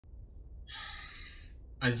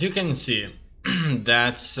As you can see,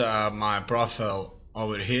 that's my profile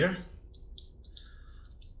over here,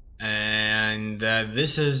 and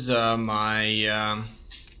this is my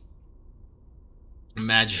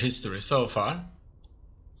match history so far.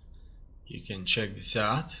 You can check this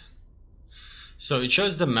out. So it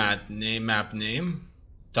shows the map name,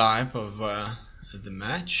 type of the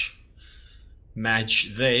match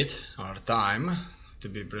date or time, to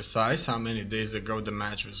be precise, how many days ago the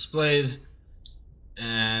match was played,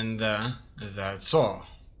 and that's all,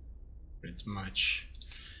 pretty much.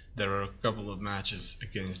 There are a couple of matches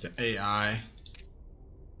against the AI,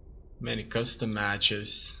 many custom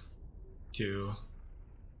matches to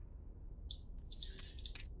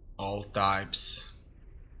all types.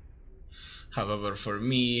 However, for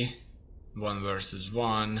me, 1 versus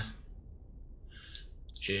 1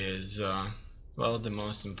 is well, the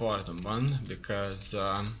most important one, because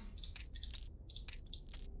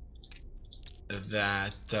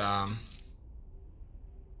that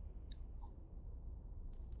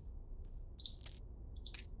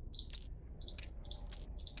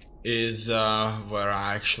is where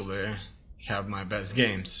I actually have my best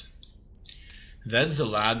games. That's the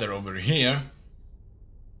ladder over here.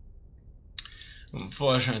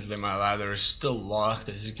 Unfortunately, my ladder is still locked,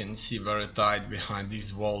 as you can see, very tight behind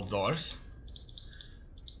these wall doors.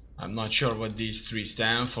 I'm not sure what these 3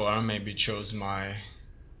 stand for. Maybe it shows my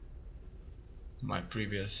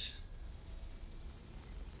previous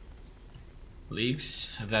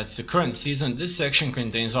leagues. That's the current season. This section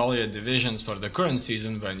contains all your divisions for the current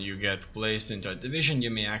season. When you get placed into a division, you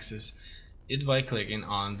may access it by clicking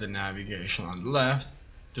on the navigation on the left.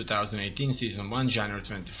 2018 season 1, January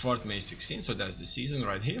 24th, May 16th, so that's the season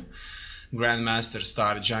right here. Grandmaster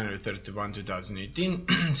started January 31,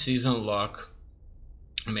 2018. Season lock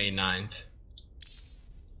May 9th.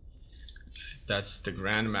 That's the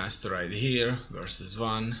Grandmaster right here, versus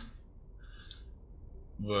 1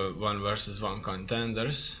 versus 1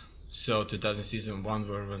 contenders. So 2000 season 1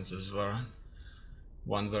 versus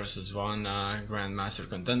 1 versus 1 Grandmaster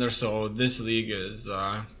contender. So this league is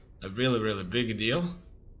a really big deal,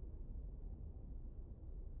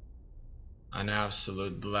 an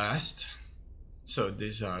absolute blast. So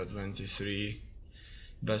these are 23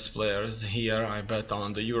 best players here. I bet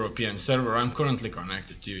on the European server. I'm currently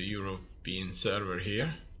connected to a European server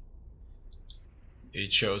here.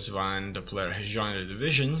 It shows when the player has joined the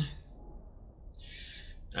division,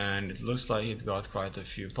 and it looks like it got quite a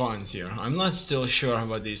few points here. I'm not still sure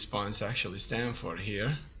what these points actually stand for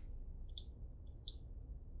here,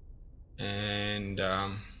 and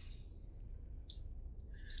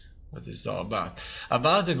what is it all about?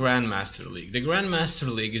 About the Grandmaster League. The Grandmaster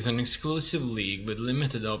League is an exclusive league with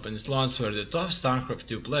limited open slots where the top Starcraft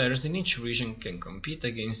 2 players in each region can compete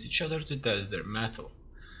against each other to test their mettle.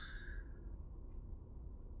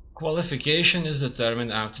 Qualification is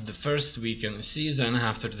determined after the first week in the season.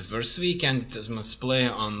 After the first week, candidates must play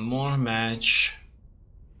one more match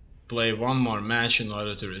in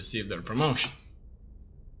order to receive their promotion.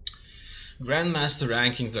 Grandmaster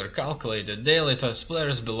rankings are calculated daily, thus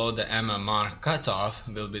players below the MMR cutoff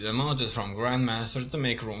will be demoted from Grandmaster to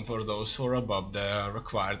make room for those who are above the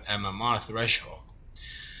required MMR threshold.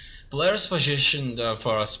 Players positioned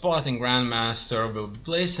for a spot in Grandmaster will be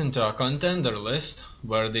placed into a contender list,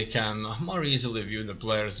 where they can more easily view the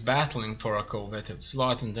players battling for a coveted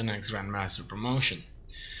slot in the next Grandmaster promotion.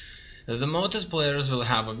 The demoted players will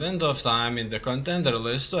have a window of time in the contender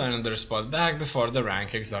list to earn their spot back before the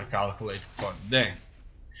rankings are calculated for the day.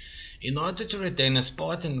 In order to retain a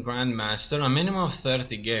spot in Grandmaster, a minimum of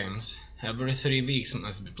 30 games every 3 weeks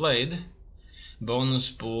must be played. Bonus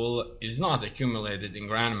pool is not accumulated in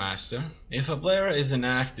Grandmaster. If a player is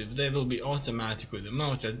inactive, they will be automatically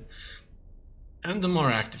demoted, and the more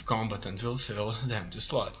active combatant will fill the empty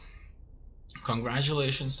slot.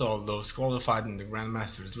 Congratulations to all those qualified in the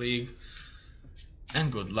Grandmasters League,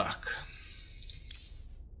 and good luck.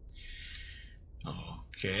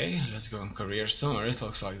 Okay, let's go on career summary. It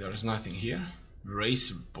looks like there's nothing here.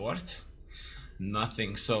 Race report,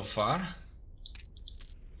 nothing so far,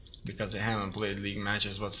 because I haven't played league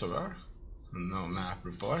matches whatsoever. No map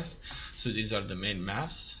report. So these are the main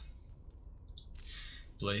maps.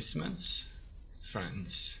 Placements,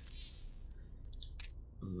 friends,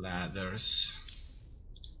 ladders,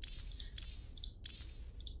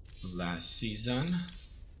 last season,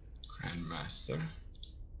 Grandmaster.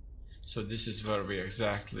 So this is where we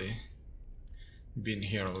exactly been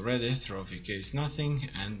here already. Trophy case nothing,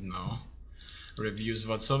 and no reviews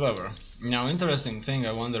whatsoever. Now, interesting thing,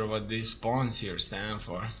 I wonder what these pawns here stand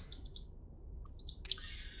for.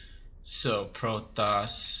 So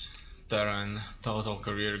Protoss, Terran, total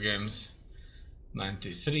career games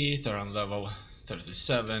 93, turn level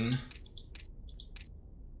 37.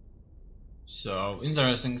 So,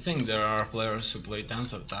 interesting thing, there are players who play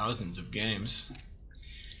tens of thousands of games.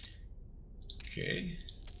 Okay.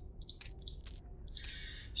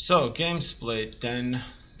 So, games played 10,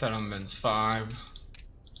 tournaments 5.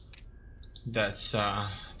 That's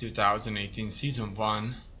 2018 Season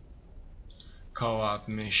 1. Co-op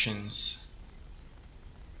missions.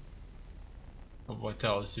 What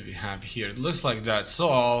else do we have here? It looks like that's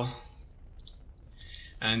all.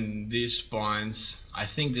 And these points, I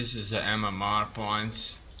think this is the MMR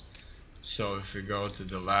points. So if we go to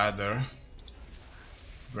the ladder,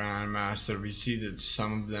 Grandmaster, we see that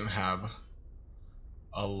some of them have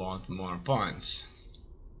a lot more points.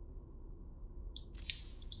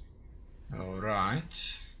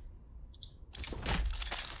 Alright.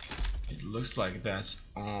 It looks like that's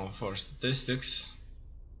all for statistics.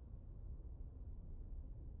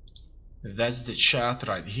 That's the chat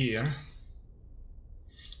right here.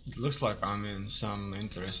 It looks like I'm in some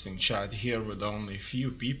interesting chat here with only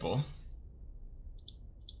few people.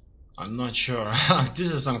 I'm not sure.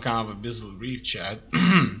 This is some kind of a Bizzle Reef chat.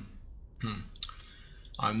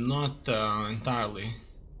 I'm not entirely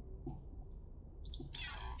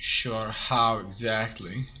sure how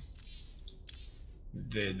exactly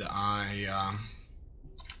did I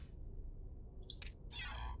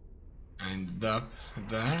end up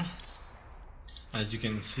there. As you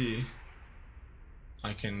can see,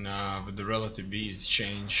 I can with the relative bees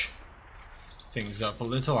change things up a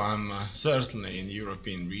little. I'm certainly in the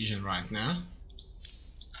European region right now.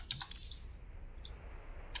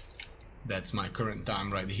 That's my current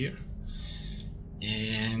time right here.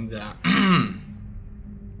 And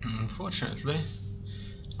unfortunately,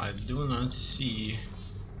 I do not see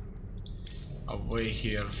a way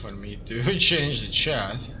here for me to change the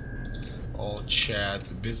chat. All chat,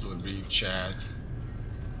 Bizzle Brief chat.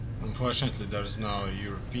 Unfortunately, there's no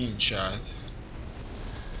European chat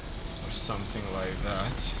or something like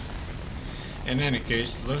that. In any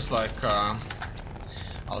case, it looks like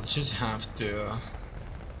I'll just have to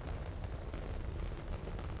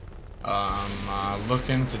look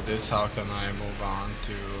into this. How can I move on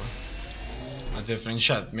to a different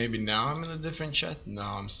chat? Maybe now I'm in a different chat? No,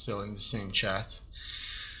 I'm still in the same chat.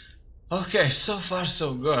 Okay, so far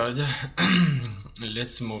so good.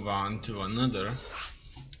 Let's move on to another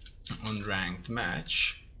unranked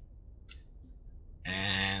match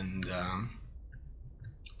and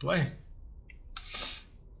play.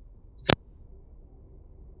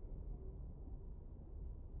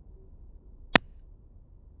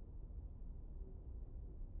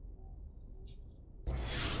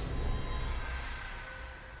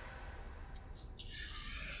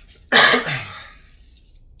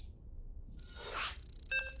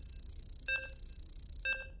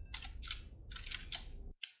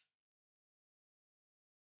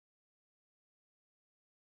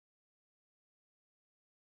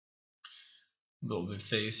 We'll be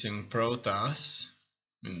facing Protoss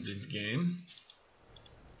in this game.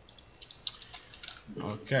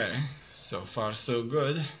 Okay, so far so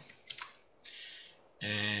good.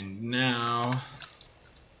 And now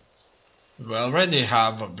we already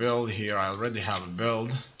have a build here. I already have a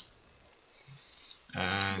build,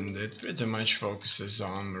 and it pretty much focuses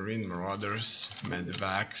on Marine Marauders,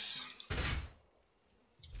 Medivacs,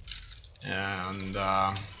 and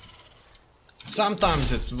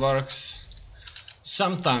sometimes it works.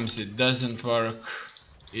 Sometimes it doesn't work.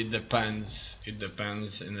 It depends, and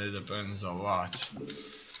it depends a lot.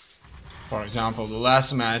 For example, the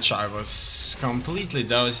last match I was completely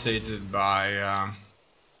devastated by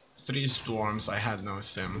 3 storms. I had no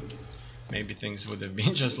stim. Maybe things would have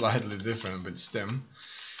been just slightly different with stim.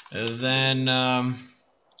 Then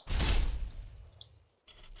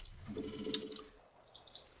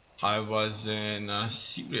I was in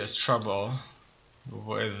serious trouble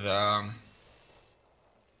with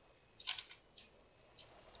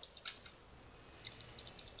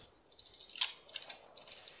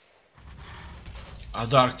a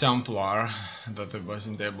Dark Templar that I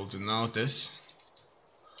wasn't able to notice.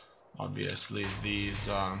 Obviously these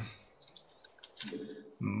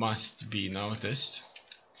must be noticed.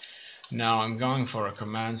 Now I'm going for a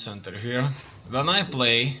command center here. When I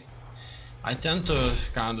play, I tend to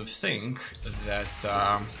kind of think that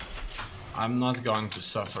I'm not going to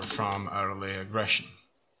suffer from early aggression.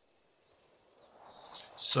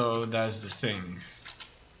 So that's the thing.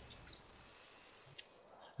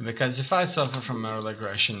 Because if I suffer from early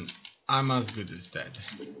aggression, I'm as good as dead.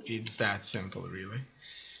 It's that simple, really.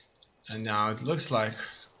 And now it looks like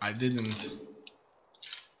I did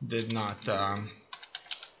not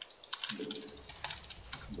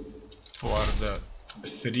for the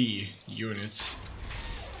 3 units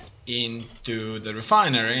into the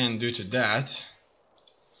refinery, and due to that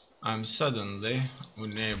I'm suddenly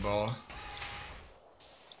unable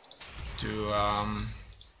to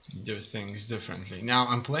do things differently. Now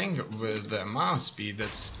I'm playing with the mouse speed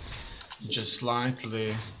that's just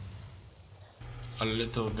slightly a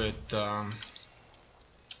little bit oh,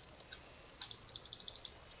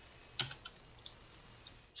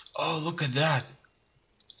 look at that.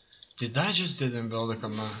 Did I just didn't build a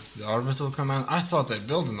command, the orbital command? I thought I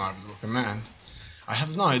built an orbital command. I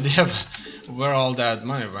have no idea where all that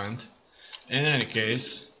money went. In any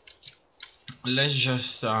case, let's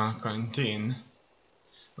just continue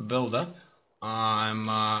build up. I'm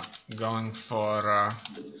going for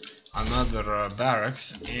another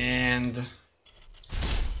barracks, and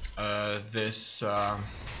this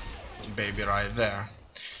baby right there.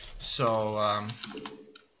 So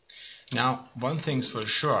now one thing's for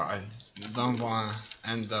sure, I don't want to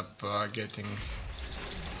end up getting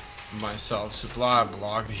myself supply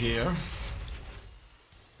blocked here.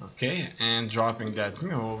 Okay, and dropping that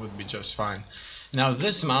mule would be just fine. Now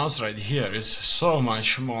this mouse right here is so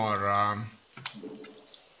much more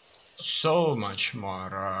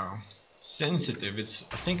sensitive. It's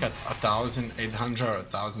I think at 1800 or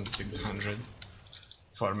 1600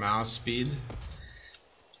 for mouse speed.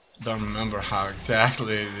 Don't remember how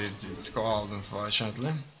exactly it's called,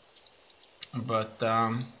 unfortunately, but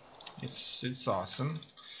it's awesome.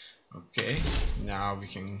 Okay, now we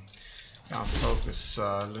can focus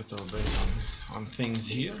a little bit on things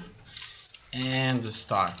here. And the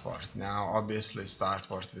starport. Now obviously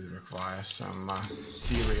starport will require some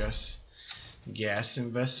serious gas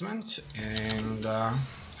investment, and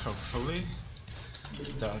hopefully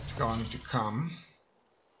that's going to come.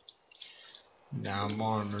 Now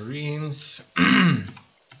more marines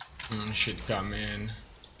should come in,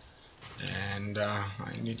 and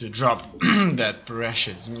I need to drop that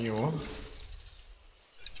precious mule.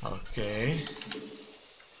 Okay.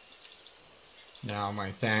 Now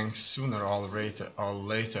my tanks sooner or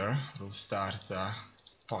later will start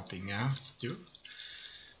popping out too.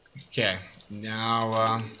 Okay,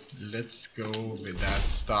 now let's go with that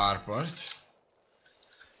starport,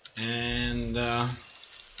 and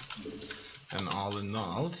all in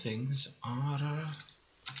all things are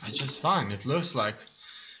just fine. It looks like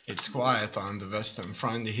it's quiet on the western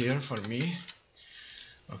front here for me.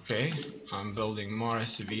 Okay, I'm building more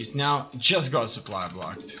SCVs. Now just got supply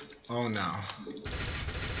blocked. Oh no.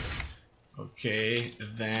 Okay,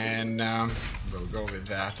 then we'll go with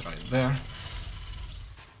that right there.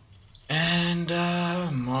 And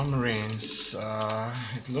more marines.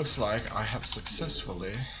 It looks like I have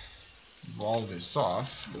successfully walled this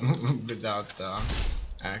off without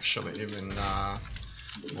actually even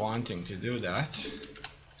wanting to do that.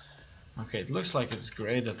 Okay, it looks like it's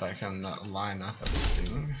great that I can line up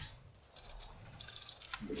everything.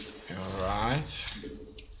 Alright.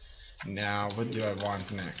 Now what do I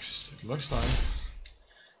want next? It looks like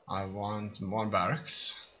I want more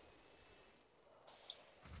barracks,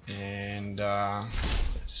 and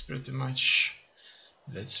that's pretty much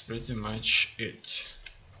it.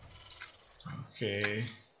 Okay,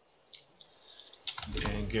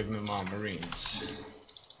 and give me more marines.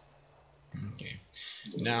 Okay,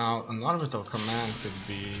 now an orbital command could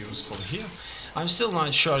be useful here. I'm still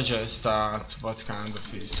not sure just at what kind of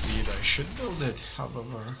speed I should build it,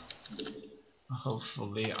 however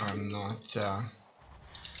hopefully I'm not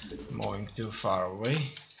moving too far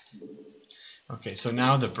away. Okay, so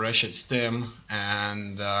now the precious stem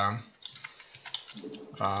and the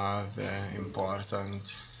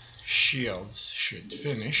important shields should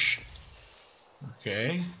finish.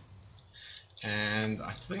 Okay, and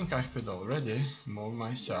I think I could already move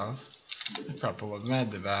myself a couple of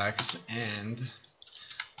medevacs, and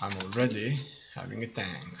I'm already having a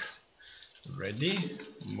tank ready.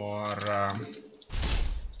 More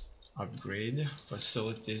upgrade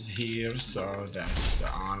facilities here, so that's the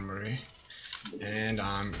armory, and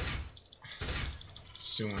I'm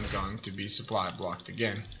soon going to be supply blocked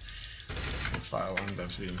again. If I'll end up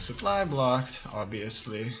being supply blocked,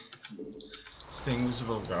 obviously things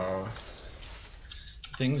will go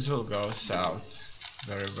south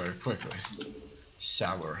very quickly.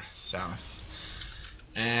 Sour south.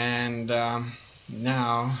 And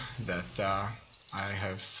now that I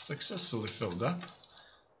have successfully filled up,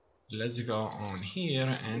 let's go on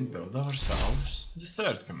here and build ourselves the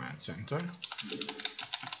third command center.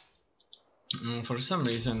 For some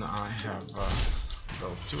reason I have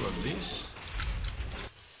built 2 of these.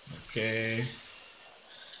 Okay,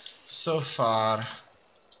 so far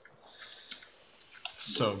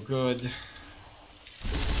so good.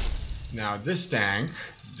 Now this tank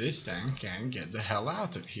can get the hell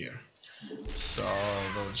out of here. So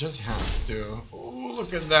we'll just have to... Oh,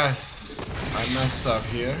 look at that! I messed up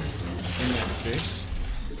here. In any case,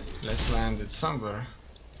 let's land it somewhere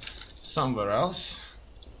else.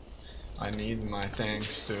 I need my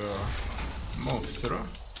tanks to move through.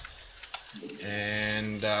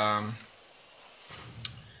 And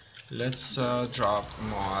let's drop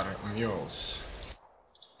more mules.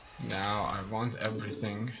 Now I want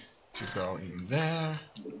everything to go in there,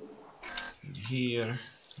 in here.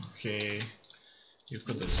 Okay, you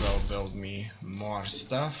could as well build me more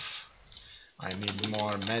stuff. I need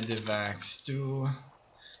more medivacs too.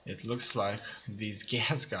 It looks like these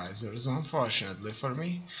gas geysers, unfortunately for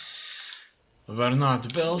me, were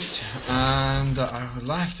not built, and I would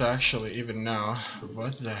like to actually even know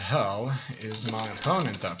what the hell is my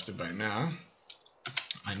opponent up to by now.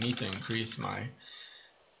 I need to increase my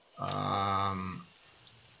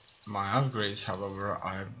my upgrades, however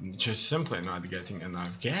I'm just simply not getting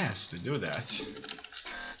enough gas to do that.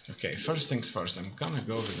 Okay, first things first, I'm gonna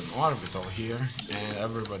go with an orbital here, and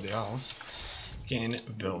everybody else can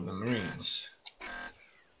build the marines.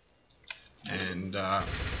 And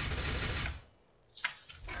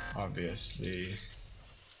obviously,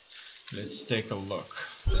 let's take a look.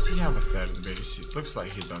 Does he have a third base? It looks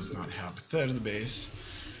like he does not have a third base.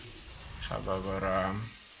 However,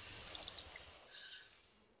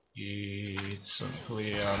 it's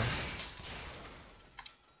unclear.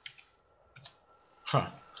 Huh.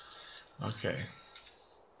 Okay.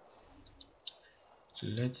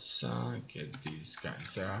 Let's get these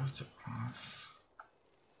guys out of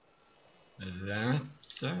that.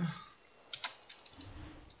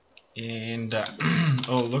 And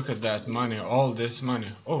oh, look at that money, all this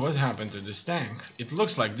money. Oh, what happened to this tank? It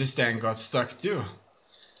looks like this tank got stuck too.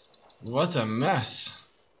 What a mess.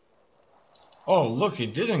 Oh, look,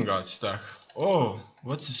 it didn't got stuck. Oh,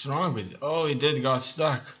 what's wrong with it? Oh, it did got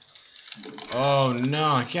stuck. Oh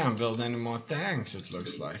no, I can't build any more tanks, it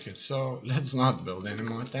looks like it. So let's not build any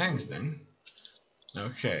more tanks then.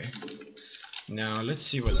 Okay. Now let's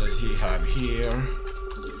see what does he have here.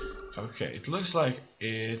 Okay, it looks like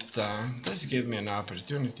it does give me an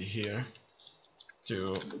opportunity here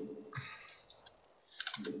to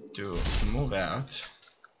move out,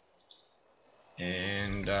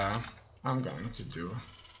 and I'm going to do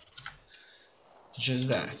just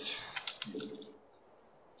that.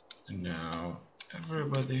 Now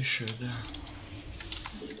everybody should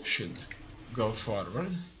go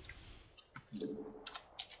forward,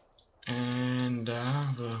 and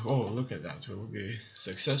oh, look at that, we'll be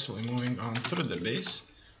successfully moving on through the base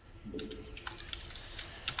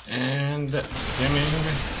and skimming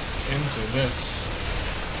into this.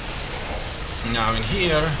 Now in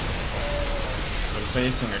here we're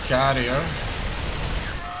facing a carrier,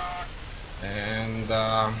 and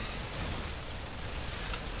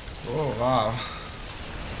oh wow,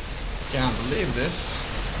 can't believe this.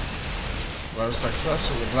 We're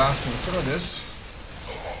successfully blasting through this.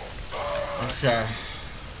 Okay,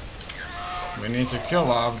 we need to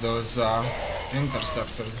kill off those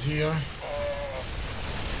interceptors here.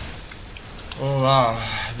 Oh wow,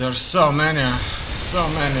 there's so many.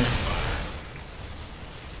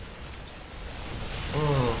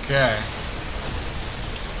 Okay.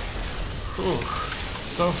 Whew.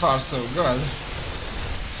 So far so good.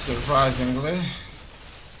 Surprisingly,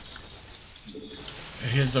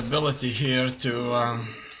 his ability here to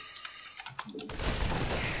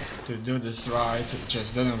do this right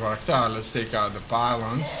just didn't work out. Let's take out the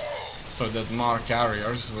pylons so that more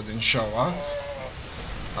carriers wouldn't show up.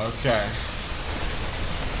 Okay,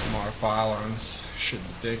 more pylons should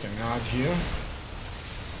be taken out here,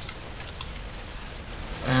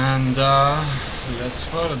 and let's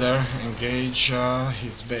further engage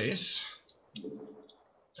his base.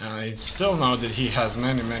 I still know that he has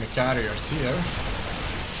many carriers here,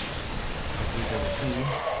 as you can see.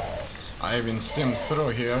 I even stimmed through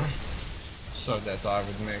here so that I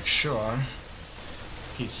would make sure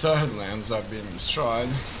he certainly ends up being destroyed.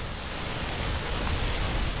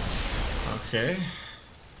 Okay,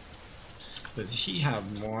 does he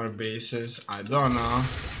have more bases? I don't know,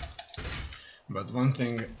 but one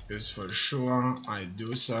thing is for sure, I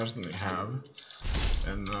do certainly have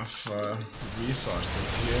enough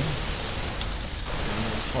resources here to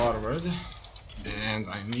move forward, and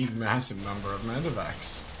I need massive number of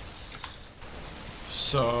medevacs.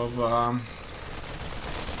 So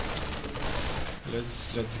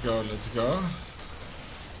let's go.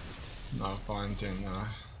 No point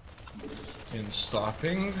in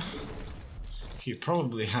stopping. He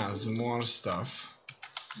probably has more stuff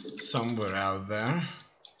somewhere out there.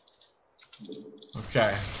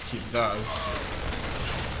 Okay, he does.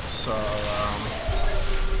 So,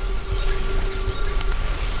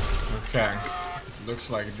 okay, looks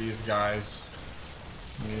like these guys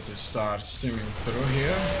need to start streaming through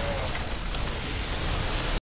here.